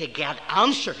looking to get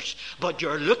answers, but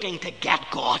you're looking to get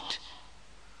God.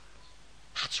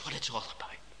 That's what it's all about.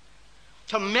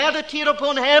 To meditate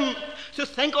upon him, to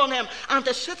think on him, and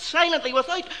to sit silently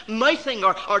without mouthing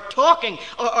or talking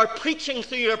or preaching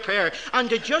through your prayer, and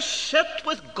to just sit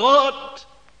with God.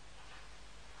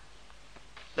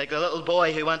 Like the little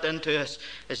boy who went into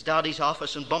his daddy's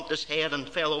office and bumped his head and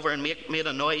fell over and made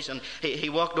a noise, and he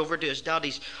walked over to his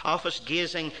daddy's office,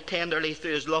 gazing tenderly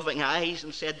through his loving eyes,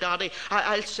 and said, Daddy,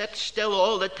 I'll sit still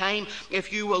all the time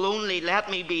if you will only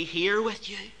let me be here with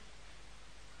you.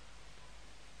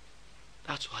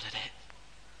 That's what it is.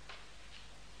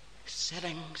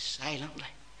 Sitting silently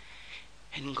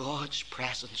in God's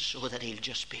presence so that he'll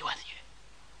just be with you.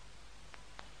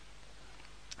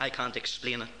 I can't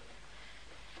explain it.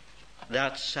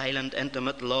 That silent,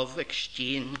 intimate love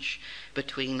exchange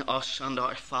between us and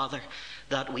our Father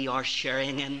that we are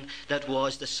sharing in, that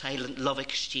was the silent love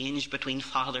exchange between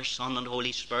Father, Son, and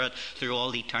Holy Spirit through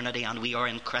all eternity, and we are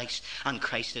in Christ, and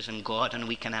Christ is in God, and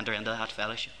we can enter into that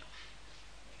fellowship.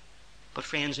 But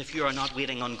friends, if you are not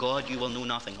waiting on God, you will know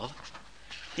nothing of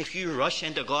it. If you rush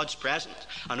into God's presence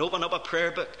and open up a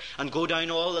prayer book and go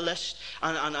down all the list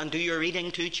and do your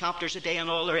reading 2 chapters a day and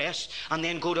all the rest, and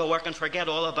then go to work and forget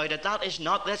all about it, that is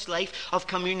not this life of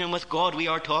communion with God we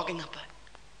are talking about.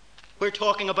 We're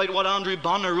talking about what Andrew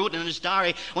Bonner wrote in his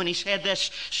diary when he said this,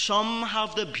 some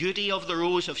have the beauty of the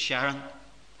rose of Sharon,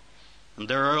 and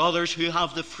there are others who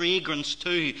have the fragrance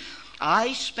too.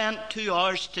 I spent 2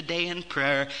 hours today in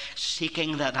prayer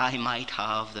seeking that I might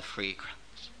have the fragrance.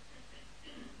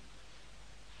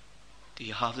 Do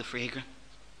you have the fragrance?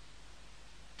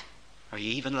 Are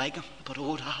you even like him? But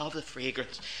oh, to have the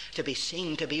fragrance, to be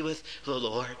seen to be with the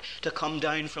Lord, to come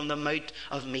down from the mount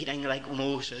of meeting like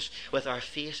Moses with our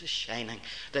faces shining,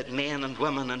 that men and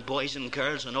women and boys and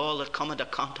girls and all that come into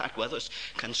contact with us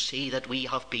can see that we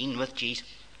have been with Jesus.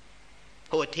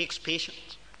 Oh, it takes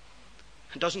patience.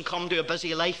 It doesn't come to a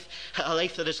busy life, a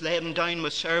life that is laden down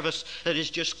with service, that is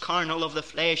just carnal of the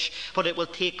flesh, but it will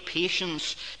take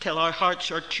patience till our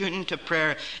hearts are tuned to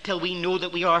prayer, till we know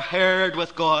that we are heard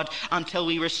with God, until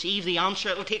we receive the answer.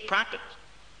 It will take practice.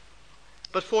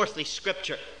 But fourthly,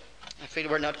 Scripture. I feel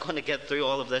we're not going to get through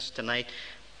all of this tonight,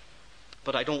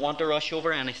 but I don't want to rush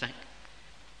over anything.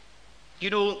 You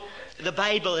know, the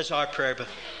Bible is our prayer book.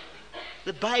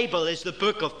 The Bible is the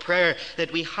book of prayer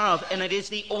that we have, and it is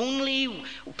the only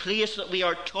place that we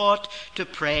are taught to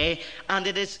pray, and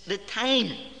it is the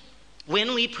time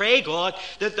when we pray God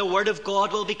that the Word of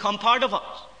God will become part of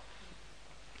us.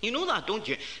 You know that, don't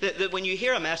you? That when you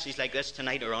hear a message like this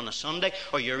tonight or on a Sunday,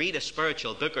 or you read a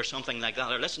spiritual book or something like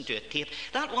that, or listen to a tape,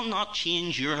 that will not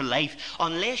change your life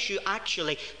unless you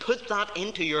actually put that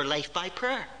into your life by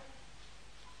prayer.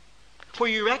 Where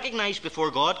you recognize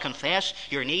before God, confess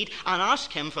your need, and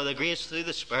ask Him for the grace through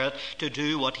the Spirit to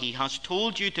do what He has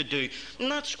told you to do.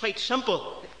 And that's quite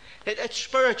simple. It's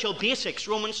spiritual basics.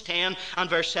 Romans 10 and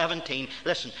verse 17.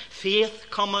 Listen, faith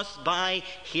cometh by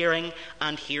hearing,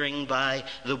 and hearing by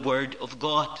the Word of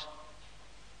God.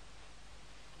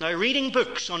 Now, reading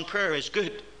books on prayer is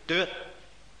good. Do it.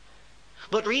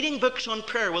 But reading books on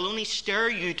prayer will only stir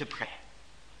you to pray.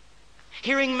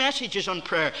 Hearing messages on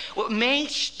prayer may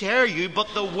stir you,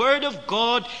 but the Word of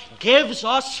God gives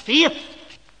us faith.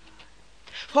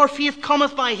 For faith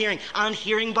cometh by hearing, and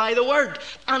hearing by the Word.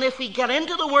 And if we get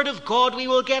into the Word of God, we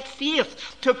will get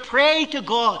faith to pray to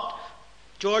God.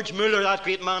 George Muller, that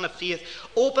great man of faith,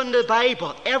 opened the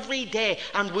Bible every day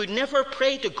and would never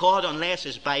pray to God unless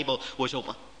his Bible was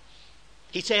open.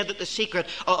 He said that the secret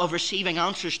of receiving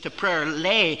answers to prayer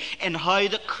lay in how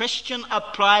the Christian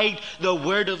applied the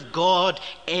Word of God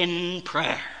in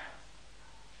prayer.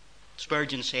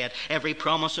 Spurgeon said, every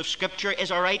promise of Scripture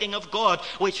is a writing of God,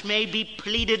 which may be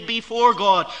pleaded before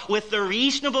God with the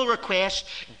reasonable request,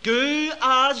 do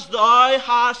as thou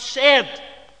hast said.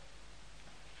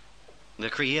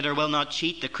 The Creator will not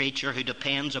cheat the creature who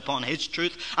depends upon His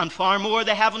truth, and far more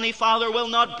the Heavenly Father will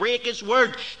not break His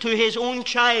word to His own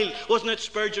child. Wasn't it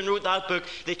Spurgeon wrote that book,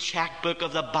 the checkbook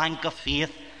of the Bank of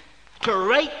Faith? To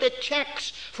write the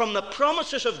checks from the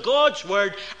promises of God's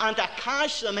word and to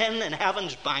cash them in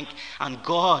heaven's bank. And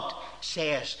God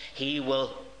says He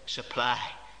will supply.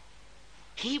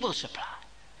 He will supply.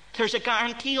 There's a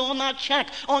guarantee on that check,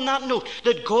 on that note,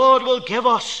 that God will give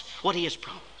us what He has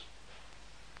promised.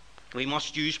 We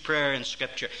must use prayer in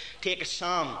Scripture. Take a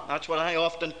psalm. That's what I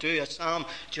often do, a psalm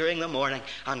during the morning,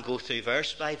 and go through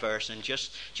verse by verse and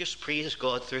just praise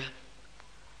God through it.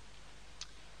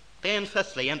 Then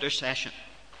fifthly, intercession.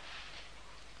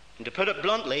 And to put it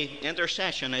bluntly,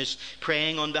 intercession is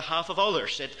praying on behalf of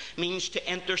others. It means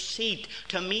to intercede,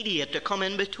 to mediate, to come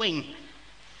in between.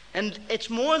 And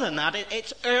it's more than that.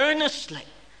 It's earnestly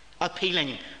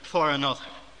appealing for another.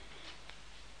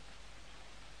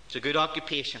 It's a good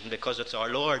occupation because it's our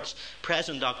Lord's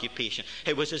present occupation.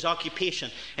 It was His occupation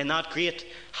in that great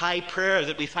high prayer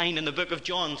that we find in the book of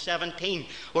John 17,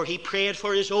 where He prayed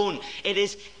for His own. It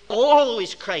is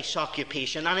always Christ's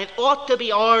occupation, and it ought to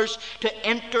be ours to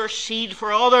intercede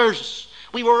for others.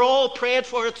 We were all prayed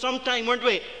for at some time, weren't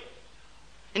we?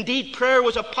 Indeed, prayer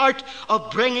was a part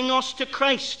of bringing us to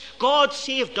Christ. God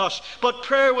saved us, but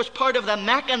prayer was part of the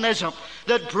mechanism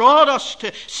that brought us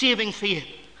to saving faith.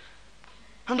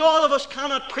 And all of us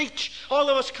cannot preach, all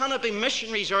of us cannot be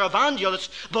missionaries or evangelists,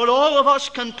 but all of us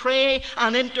can pray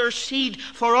and intercede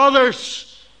for others.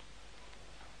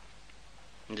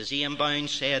 And as Ian Bound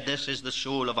said, this is the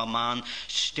soul of a man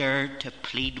stirred to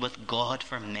plead with God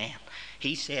for men.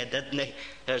 He said, didn't he,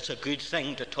 that it's a good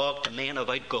thing to talk to men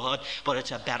about God, but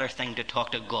it's a better thing to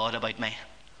talk to God about men.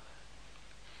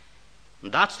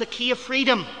 And that's the key of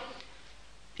freedom.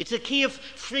 It's the key of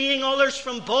freeing others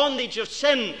from bondage of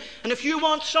sin. And if you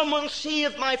want someone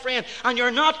saved, my friend, and you're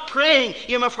not praying,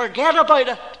 you may forget about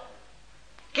it.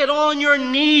 Get on your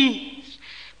knees.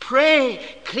 Pray.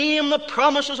 Claim the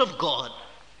promises of God.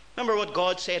 Remember what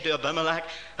God said to Abimelech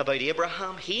about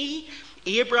Abraham?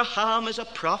 Abraham is a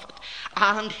prophet,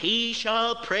 and he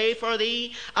shall pray for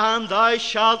thee, and thou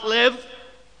shalt live.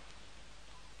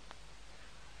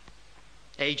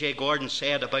 A.J. Gordon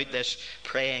said about this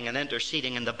praying and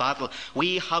interceding in the battle,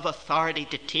 we have authority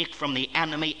to take from the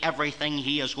enemy everything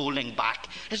he is holding back.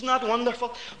 Isn't that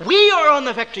wonderful? We are on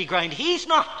the victory ground. He's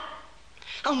not.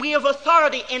 And we have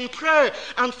authority in prayer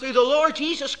and through the Lord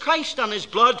Jesus Christ and His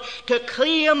blood to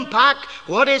claim back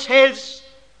what is His.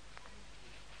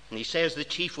 And he says the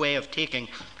chief way of taking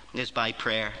is by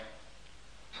prayer.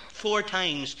 4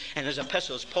 times in his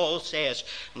epistles, Paul says,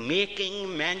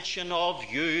 making mention of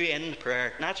you in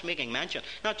prayer. And that's making mention,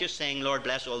 not just saying, Lord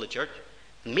bless all the church.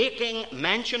 Making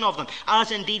mention of them, as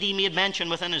indeed he made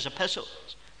mention within his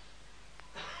epistles.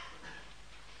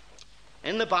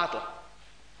 In the battle,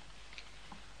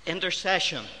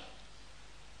 intercession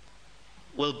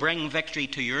will bring victory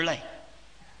to your life.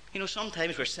 You know,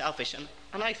 sometimes we're selfish, and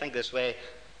And I think this way,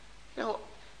 I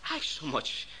have so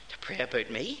much to pray about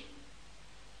me.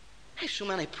 I have so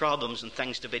many problems and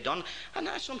things to be done, and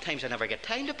sometimes I never get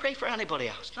time to pray for anybody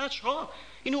else. That's wrong.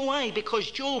 You know why?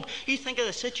 Because Job, you think of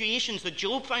the situations that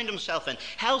Job found himself in,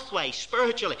 health-wise,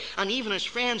 spiritually, and even his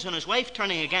friends and his wife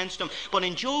turning against him. But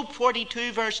in Job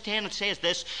 42 verse 10 it says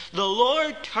this: the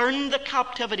Lord turned the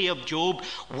captivity of Job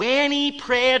when he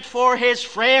prayed for his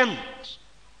friends.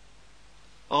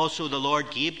 Also the Lord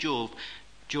gave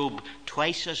Job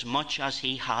twice as much as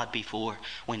he had before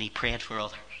when he prayed for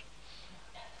others.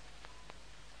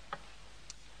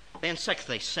 Then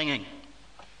sixthly, singing.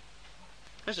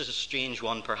 This is a strange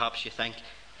one, perhaps you think.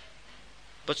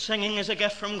 But singing is a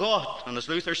gift from God. And as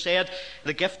Luther said,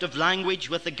 the gift of language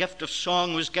with the gift of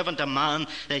song was given to man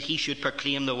that he should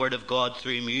proclaim the word of God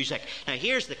through music. Now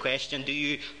here's the question: do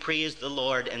you praise the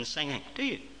Lord in singing? Do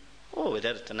you? Oh, we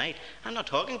did it tonight. I'm not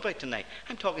talking about tonight.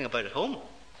 I'm talking about at home.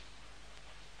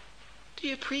 Do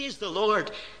you praise the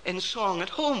Lord in song at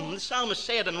home? The psalmist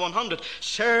said in 100,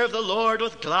 serve the Lord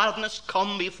with gladness,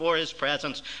 come before his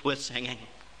presence with singing.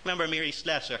 Remember Mary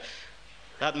Slessor,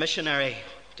 that missionary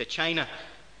to China?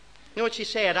 You know what she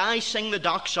said? I sing the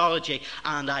doxology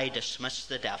and I dismiss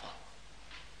the devil.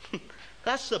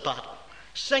 That's the battle.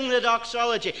 Sing the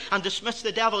doxology and dismiss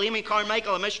the devil. Amy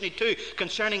Carmichael, a missionary too,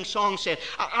 concerning song, said,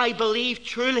 I believe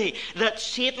truly that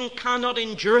Satan cannot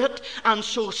endure it and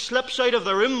so slips out of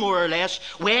the room more or less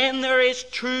when there is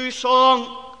true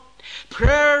song.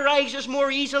 Prayer rises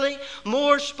more easily,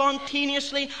 more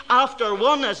spontaneously after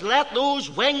one has let those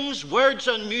wings, words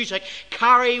and music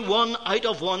carry one out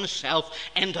of oneself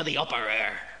into the upper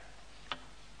air.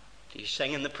 Do you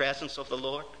sing in the presence of the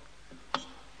Lord?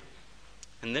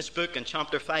 In this book, in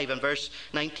chapter 5 and verse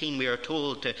 19, we are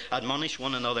told to admonish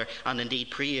one another and indeed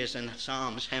praise in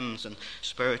psalms, hymns and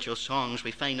spiritual songs.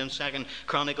 We find in 2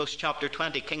 Chronicles chapter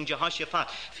 20, King Jehoshaphat,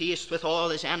 faced with all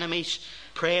his enemies,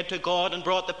 prayed to God and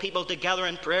brought the people together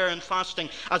in prayer and fasting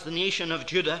as the nation of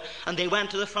Judah. And they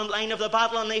went to the front line of the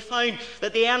battle and they found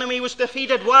that the enemy was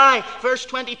defeated. Why? Verse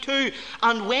 22,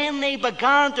 and when they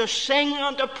began to sing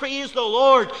and to praise the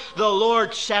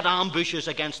Lord set ambushes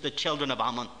against the children of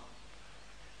Ammon.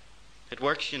 It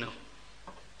works, you know.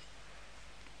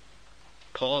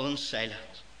 Paul and Silas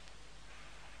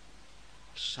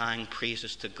sang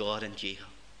praises to God in jail,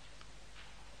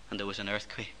 and there was an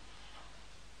earthquake.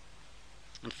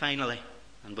 And finally,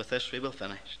 and with this we will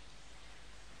finish,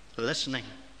 listening.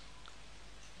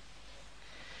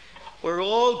 We're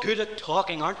all good at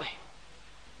talking, aren't we?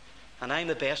 And I'm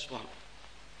the best one.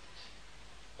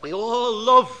 We all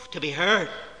love to be heard.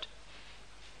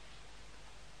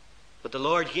 But the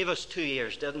Lord gave us 2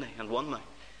 ears, didn't he? And 1 mouth.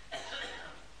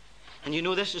 And you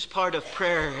know this is part of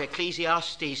prayer.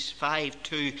 Ecclesiastes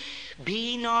 5:2.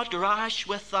 Be not rash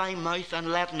with thy mouth,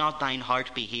 and let not thine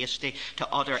heart be hasty to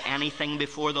utter anything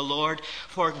before the Lord.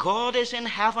 For God is in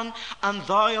heaven, and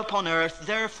thou upon earth.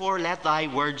 Therefore let thy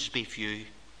words be few.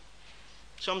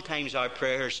 Sometimes our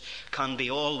prayers can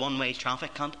be all one-way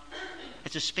traffic, can't it?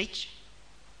 It's a speech.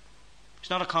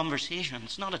 It's not a conversation.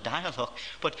 It's not a dialogue.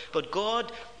 But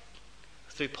God,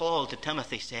 through Paul to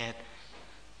Timothy, said,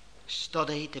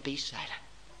 study to be silent.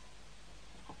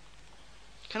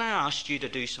 Can I ask you to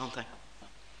do something?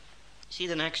 See,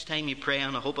 the next time you pray,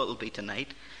 and I hope it will be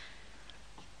tonight,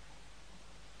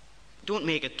 don't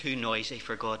make it too noisy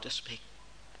for God to speak.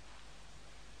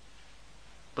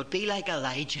 But be like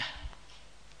Elijah,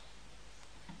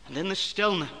 and in the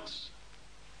stillness,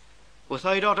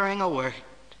 without uttering a word,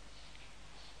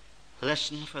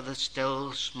 listen for the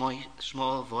still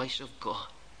small voice of God.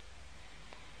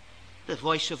 The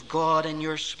voice of God in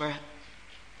your spirit.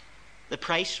 The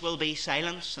price will be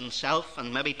silence and self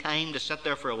and maybe time to sit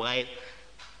there for a while.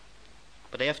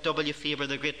 But F.W. Faber,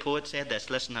 the great poet, said this.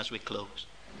 Listen as we close.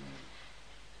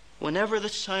 Whenever the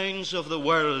sounds of the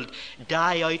world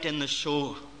die out in the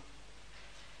soul,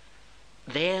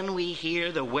 then we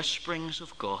hear the whisperings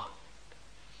of God.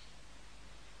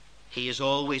 He is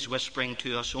always whispering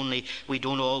to us, only we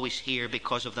don't always hear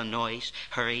because of the noise,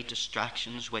 hurry,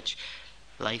 distractions which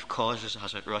life causes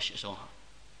as it rushes on.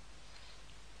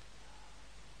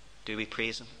 Do we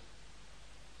praise him?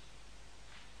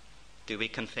 Do we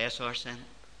confess our sin?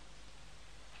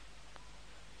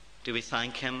 Do we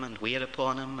thank him and wait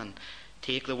upon him and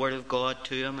take the word of God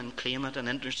to him and claim it and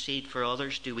intercede for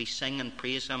others? Do we sing and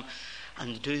praise him?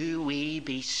 And do we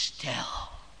be still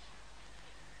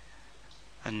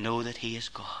and know that he is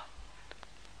God?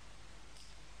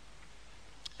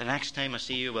 The next time I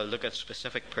see you, we'll look at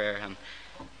specific prayer and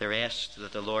the rest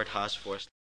that the Lord has for us.